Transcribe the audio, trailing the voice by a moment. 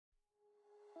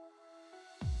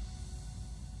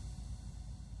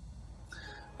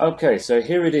Okay, so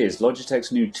here it is,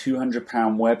 Logitech's new £200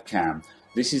 webcam.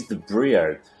 This is the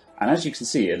BRIO, and as you can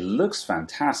see, it looks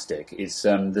fantastic. It's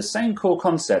the same core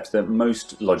concept that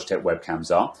most Logitech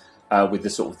webcams are, with the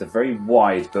sort of the very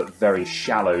wide but very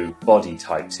shallow body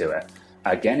type to it.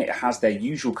 Again, it has their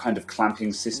usual kind of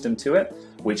clamping system to it,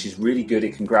 which is really good.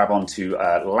 It can grab onto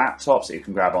laptops, it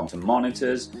can grab onto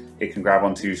monitors, it can grab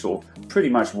onto sort of pretty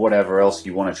much whatever else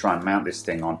you want to try and mount this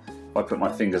thing on. If I put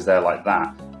my fingers there like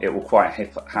that, it will quite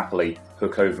happily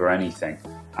hook over anything,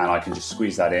 and I can just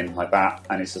squeeze that in like that,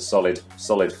 and it's a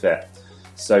solid fit.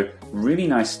 So really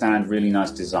nice stand, really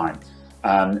nice design.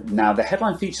 Now the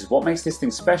headline features, what makes this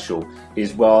thing special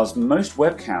is, whereas most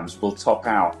webcams will top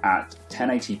out at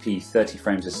 1080p 30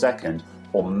 frames a second,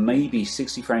 or maybe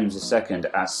 60 frames a second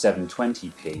at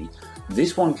 720p,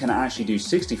 this one can actually do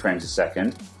 60 frames a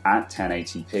second at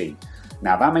 1080p.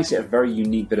 Now that makes it a very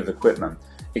unique bit of equipment.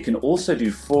 It can also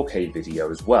do 4K video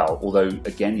as well, although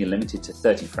again you're limited to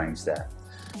 30 frames there.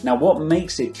 Now what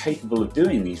makes it capable of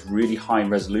doing these really high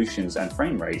resolutions and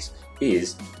frame rates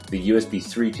is the USB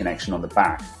 3 connection on the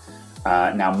back.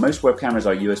 Now most web cameras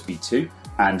are USB 2,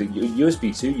 and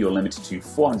USB 2 you're limited to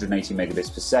 480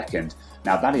 megabits per second.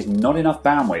 Now that is not enough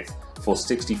bandwidth for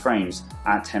 60 frames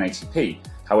at 1080p.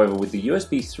 However, with the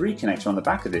USB 3 connector on the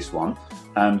back of this one,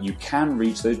 you can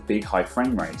reach those big high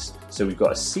frame rates. So we've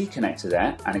got a C connector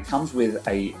there, and it comes with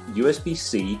a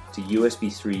USB-C to USB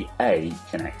 3A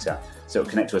connector. So it'll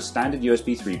connect to a standard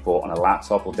USB 3 port on a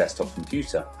laptop or desktop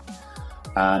computer.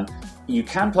 You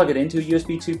can plug it into a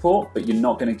USB 2 port, but you're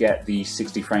not going to get the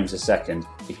 60 frames a second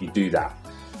if you do that.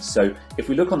 So if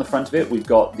we look on the front of it, we've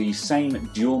got the same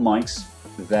dual mics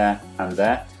there and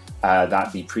there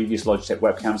that the previous Logitech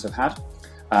webcams have had.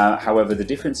 However, the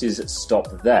difference is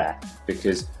stopped there,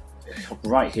 because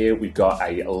right here we've got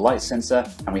a light sensor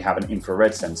and we have an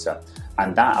infrared sensor,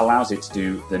 and that allows it to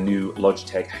do the new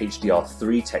Logitech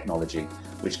HDR3 technology,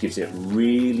 which gives it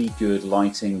really good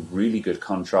lighting, really good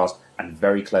contrast, and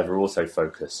very clever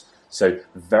autofocus. So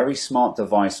very smart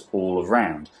device all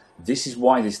around. This is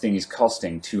why this thing is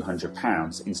costing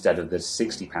 £200 instead of the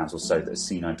 £60 or so that a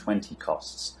C920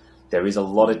 costs. There is a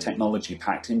lot of technology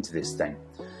packed into this thing.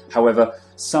 However,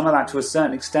 some of that to a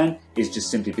certain extent is just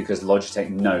simply because Logitech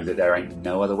know that there ain't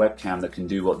no other webcam that can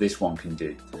do what this one can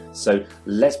do. So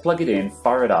let's plug it in,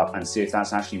 fire it up, and see if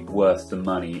that's actually worth the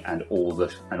money and all the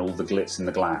glitz and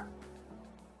the glam.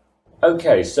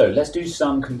 Okay, so let's do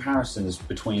some comparisons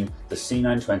between the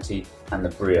C920 and the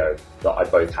BRIO that I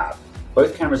both have.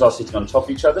 Both cameras are sitting on top of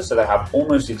each other, so they have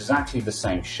almost exactly the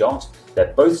same shot.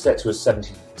 They're both set to a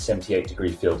 78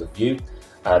 degree field of view.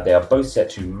 They are both set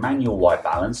to manual white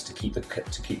balance to keep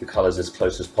the colors as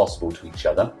close as possible to each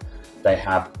other. They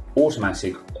have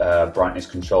automatic brightness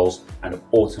controls and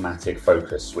automatic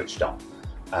focus switched on.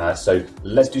 So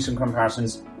let's do some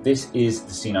comparisons. This is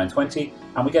the C920,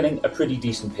 and we're getting a pretty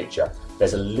decent picture.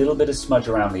 There's a little bit of smudge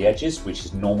around the edges, which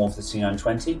is normal for the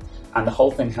C920, and the whole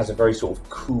thing has a very sort of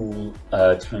cool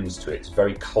tones to it. It's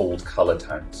very cold color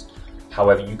tones.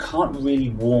 However, you can't really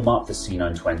warm up the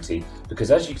C920, because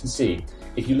as you can see,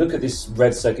 if you look at this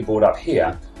red circuit board up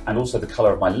here, and also the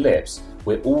color of my lips,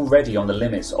 we're already on the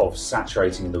limits of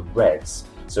saturating the reds.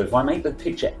 So if I make the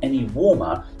picture any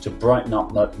warmer to brighten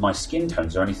up my skin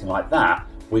tones or anything like that,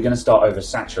 we're going to start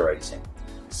oversaturating.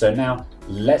 So now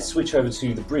let's switch over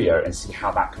to the BRIO and see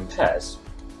how that compares.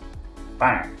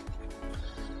 Bang!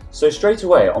 So straight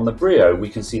away on the BRIO we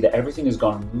can see that everything has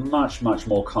gone much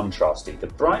more contrasty. The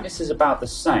brightness is about the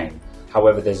same,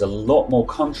 however there's a lot more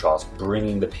contrast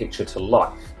bringing the picture to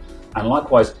life. And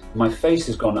likewise, my face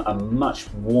has gone a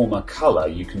much warmer colour.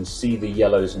 You can see the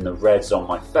yellows and the reds on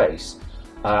my face.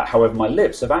 However, my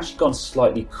lips have actually gone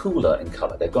slightly cooler in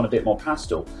colour. They've gone a bit more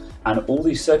pastel. And all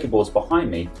these circuit boards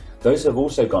behind me, those have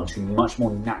also gone to much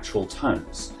more natural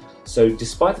tones. So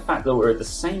despite the fact that we're at the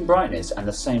same brightness and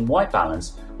the same white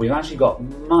balance, we've actually got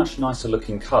much nicer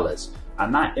looking colours.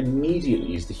 And that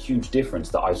immediately is the huge difference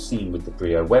that I've seen with the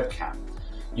BRIO webcam.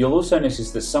 You'll also notice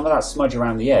that some of that smudge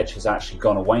around the edge has actually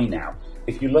gone away now.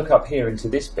 If you look up here into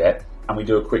this bit and we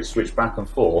do a quick switch back and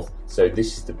forth, so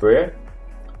this is the BRIO,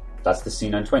 that's the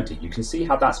C920. You can see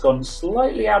how that's gone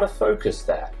slightly out of focus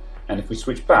there. And if we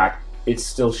switch back, it's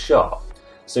still sharp.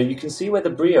 So you can see where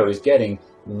the BRIO is getting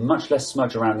much less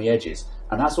smudge around the edges.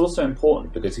 And that's also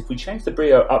important, because if we change the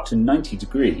BRIO up to 90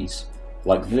 degrees,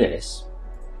 like this,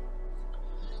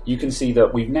 you can see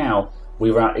that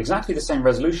we're at exactly the same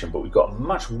resolution, but we've got a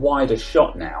much wider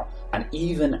shot now. And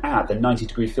even at the 90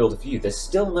 degree field of view, there's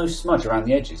still no smudge around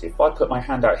the edges. If I put my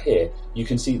hand out here, you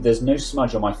can see there's no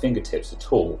smudge on my fingertips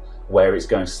at all, where it's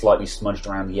going slightly smudged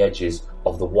around the edges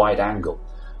of the wide angle,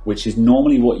 which is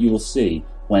normally what you will see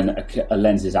when a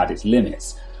lens is at its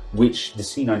limits, which the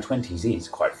C920's is,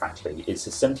 quite frankly. It's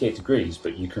at 78 degrees,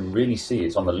 but you can really see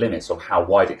it's on the limits of how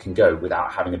wide it can go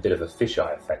without having a bit of a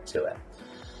fisheye effect to it.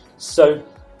 So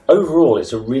overall,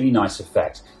 it's a really nice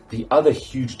effect. The other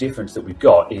huge difference that we've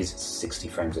got is 60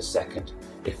 frames a second.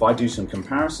 If I do some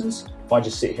comparisons, if I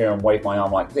just sit here and wave my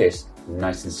arm like this,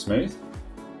 nice and smooth.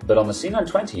 But on the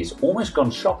C920, it's almost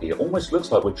gone choppy. It almost looks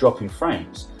like we're dropping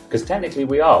frames, because technically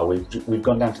we are. We've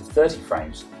gone down to 30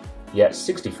 frames, yet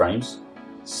 60 frames,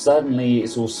 suddenly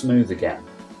it's all smooth again.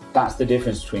 That's the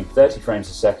difference between 30 frames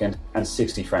a second and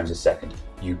 60 frames a second.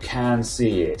 You can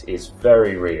see it, it's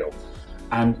very real.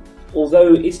 And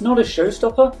although it's not a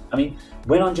showstopper, I mean,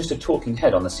 when I'm just a talking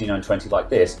head on the C920 like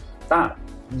this, that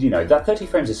 30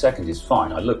 frames a second is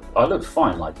fine. I look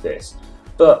fine like this.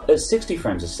 But at 60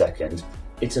 frames a second,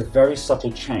 it's a very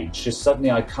subtle change. Just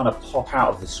suddenly I kind of pop out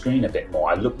of the screen a bit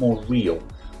more. I look more real.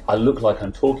 I look like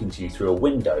I'm talking to you through a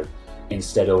window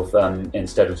instead of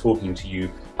talking to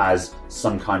you as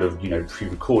some kind of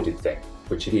pre-recorded thing,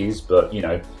 which it is. But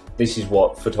this is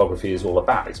what photography is all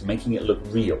about. It's making it look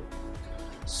real.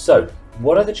 So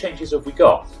what other changes have we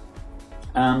got?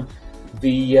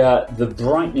 The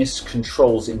brightness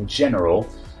controls in general.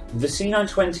 The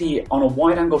C920 on a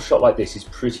wide angle shot like this is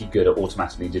pretty good at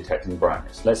automatically detecting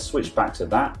brightness. Let's switch back to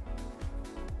that.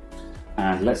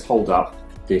 And let's hold up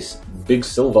this big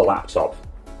silver laptop.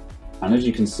 And as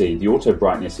you can see, the auto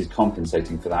brightness is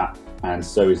compensating for that, and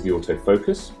so is the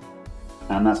autofocus.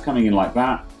 And that's coming in like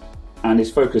that, and it's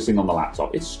focusing on the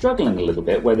laptop. It's struggling a little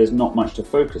bit where there's not much to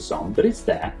focus on, but it's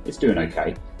there, it's doing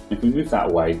okay. If we move that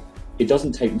away, it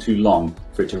doesn't take too long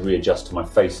for it to readjust to my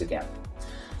face again.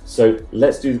 So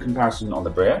let's do the comparison on the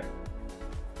BRIO.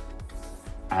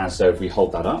 And so if we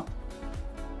hold that up,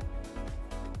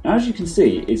 now as you can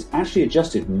see, it's actually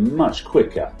adjusted much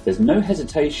quicker. There's no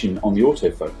hesitation on the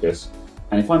autofocus,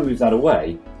 and if I move that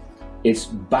away, it's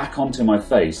back onto my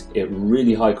face at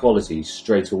really high quality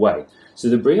straight away. So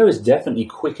the BRIO is definitely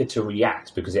quicker to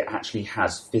react because it actually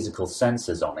has physical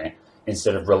sensors on it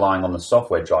instead of relying on the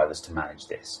software drivers to manage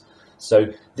this. So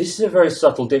this is a very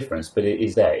subtle difference, but it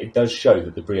is there. It does show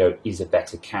that the BRIO is a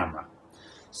better camera.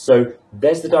 So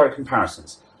there's the direct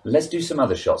comparisons. Let's do some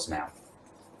other shots now.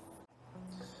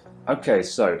 Okay,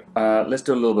 so let's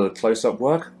do a little bit of close-up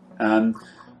work.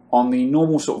 On the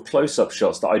normal sort of close-up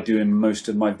shots that I do in most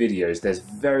of my videos, there's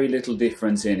very little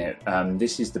difference in it.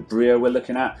 This is the BRIO we're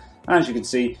looking at. And as you can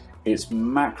see, its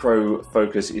macro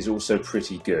focus is also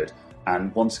pretty good.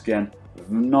 And once again,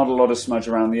 not a lot of smudge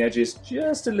around the edges,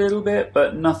 just a little bit,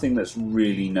 but nothing that's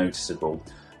really noticeable.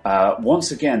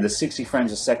 Once again, the 60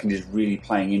 frames a second is really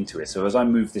playing into it. So as I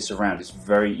move this around, it's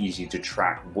very easy to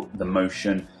track the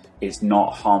motion. It's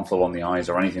not harmful on the eyes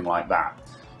or anything like that.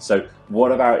 So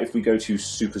what about if we go to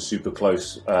super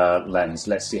close lens?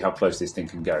 Let's see how close this thing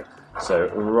can go. So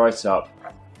right up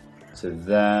to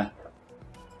there,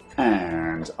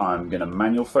 and I'm going to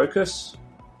manual focus.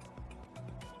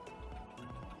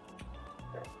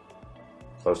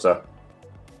 Closer.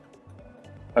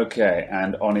 Okay,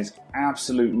 and on its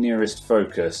absolute nearest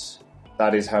focus,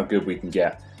 that is how good we can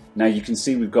get. Now you can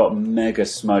see we've got mega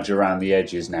smudge around the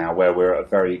edges now where we're at a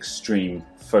very extreme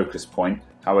focus point.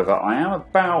 However, I'm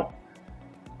about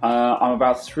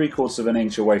 3/4 of an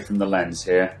inch away from the lens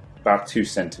here, about 2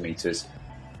 centimeters.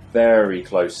 Very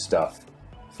close stuff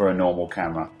for a normal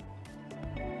camera.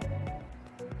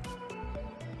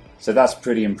 So that's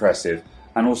pretty impressive.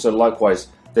 And also likewise,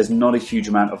 there's not a huge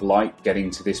amount of light getting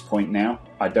to this point now.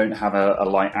 I don't have a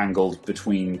light angled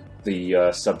between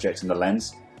the subject and the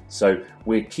lens. So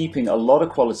we're keeping a lot of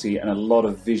quality and a lot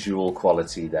of visual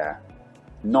quality there.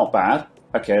 Not bad.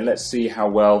 Okay, let's see how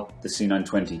well the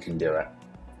C920 can do it.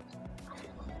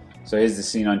 So here's the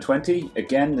C920.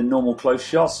 Again, the normal close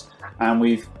shots. And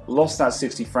we've lost that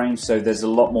 60 frames, so there's a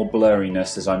lot more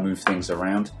blurriness as I move things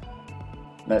around.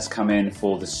 Let's come in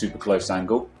for the super close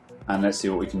angle and let's see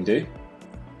what we can do.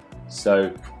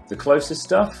 So the closer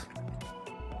stuff,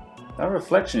 that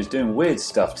reflection is doing weird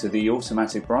stuff to the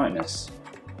automatic brightness.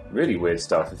 Really weird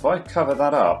stuff. If I cover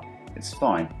that up, it's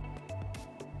fine.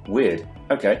 Weird.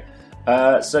 Okay.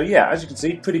 So yeah, as you can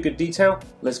see, pretty good detail.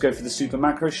 Let's go for the super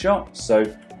macro shot. So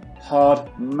hard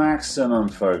maximum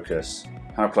focus.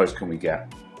 How close can we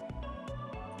get?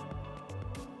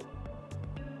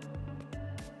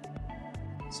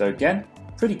 So again,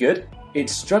 pretty good.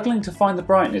 It's struggling to find the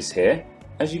brightness here.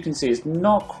 As you can see, it's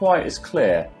not quite as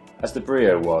clear as the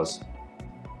BRIO was.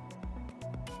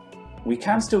 We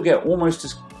can still get almost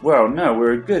as well. No,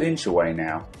 we're a good inch away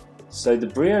now. So the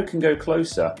BRIO can go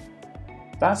closer.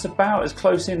 That's about as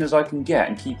close in as I can get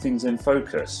and keep things in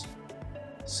focus.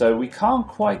 So we can't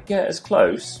quite get as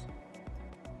close,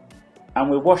 and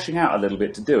we're washing out a little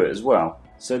bit to do it as well.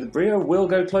 So the BRIO will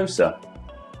go closer.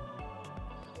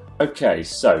 Okay,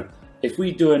 so if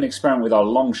we do an experiment with our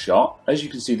long shot, as you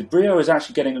can see, the BRIO is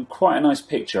actually getting quite a nice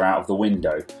picture out of the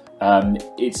window.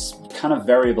 It's kind of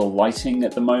variable lighting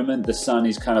at the moment. The sun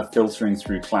is kind of filtering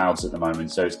through clouds at the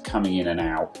moment, so it's coming in and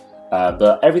out.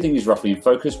 But everything is roughly in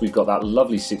focus. We've got that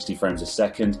lovely 60 frames a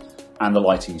second, and the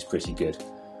lighting is pretty good.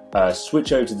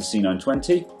 Switch over to the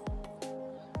C920,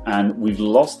 and we've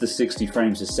lost the 60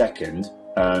 frames a second,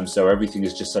 so everything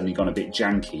has just suddenly gone a bit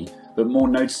janky. But more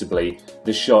noticeably,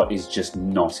 the shot is just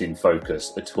not in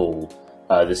focus at all.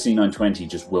 The C920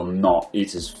 just will not.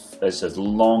 It's as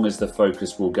long as the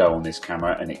focus will go on this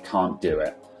camera, and it can't do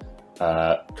it.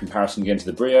 Comparison again to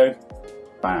the BRIO,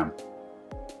 bam.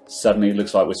 Suddenly it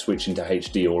looks like we're switching to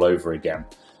HD all over again.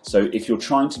 So if you're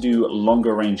trying to do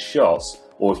longer range shots,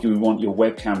 or if you want your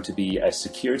webcam to be a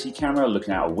security camera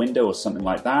looking out a window or something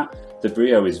like that, the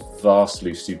BRIO is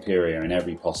vastly superior in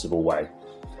every possible way.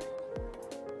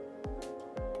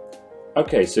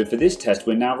 Okay, so for this test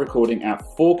we're now recording at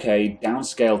 4K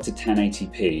downscaled to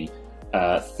 1080p,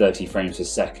 30 frames a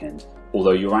second.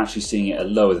 Although you're actually seeing it at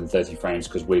lower than 30 frames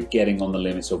because we're getting on the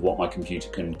limits of what my computer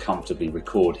can comfortably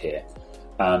record here.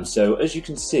 So as you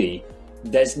can see,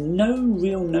 there's no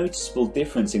real noticeable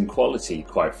difference in quality,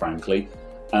 quite frankly.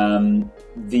 I mean,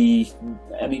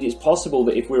 it's possible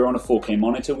that if we were on a 4K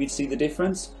monitor, we'd see the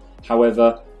difference.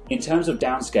 However, in terms of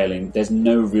downscaling, there's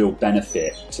no real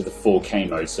benefit to the 4K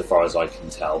mode, so far as I can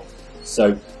tell.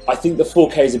 So I think the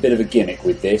 4K is a bit of a gimmick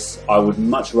with this. I would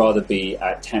much rather be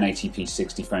at 1080p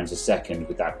 60 frames a second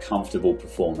with that comfortable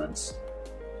performance.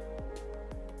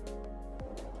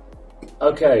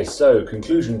 Okay, so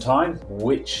conclusion time.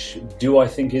 Which do I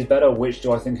think is better? Which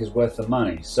do I think is worth the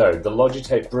money? So the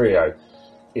Logitech BRIO,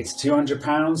 it's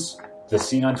 £200. The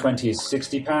C920 is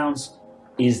 £60.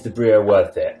 Is the BRIO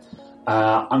worth it?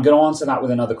 I'm going to answer that with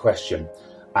another question,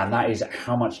 and that is,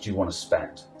 how much do you want to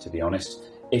spend, to be honest?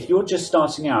 If you're just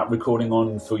starting out recording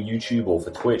for YouTube or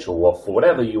for Twitch or for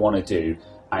whatever you want to do,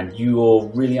 and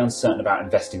you're really uncertain about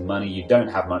investing money, you don't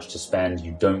have much to spend,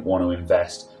 you don't want to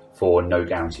invest for no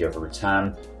guarantee of a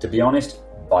return, to be honest,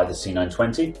 buy the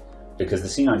C920, because the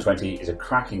C920 is a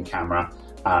cracking camera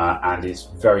and it's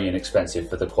very inexpensive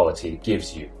for the quality it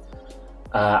gives you.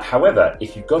 However,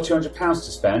 if you've got £200 to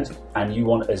spend and you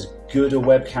want as good a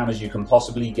webcam as you can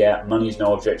possibly get, money's no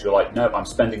object, you're like, nope, I'm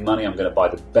spending money, I'm going to buy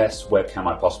the best webcam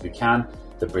I possibly can,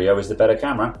 the BRIO is the better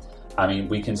camera. I mean,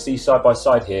 we can see side by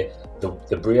side here,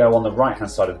 the BRIO on the right hand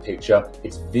side of the picture,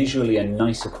 it's visually a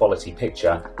nicer quality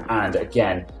picture, and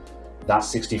again, that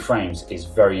 60 frames is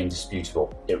very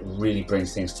indisputable. It really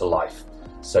brings things to life.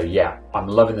 So yeah, I'm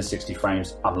loving the 60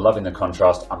 frames, I'm loving the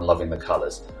contrast, I'm loving the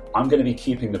colors. I'm going to be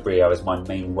keeping the BRIO as my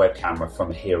main web camera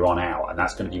from here on out, and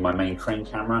that's going to be my main crane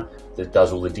camera that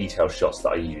does all the detail shots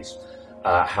that I use.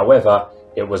 However,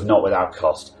 it was not without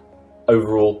cost.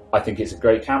 Overall, I think it's a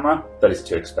great camera, but it's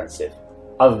too expensive.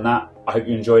 Other than that, I hope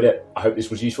you enjoyed it. I hope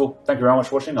this was useful. Thank you very much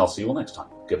for watching. I'll see you all next time.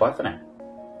 Goodbye for now.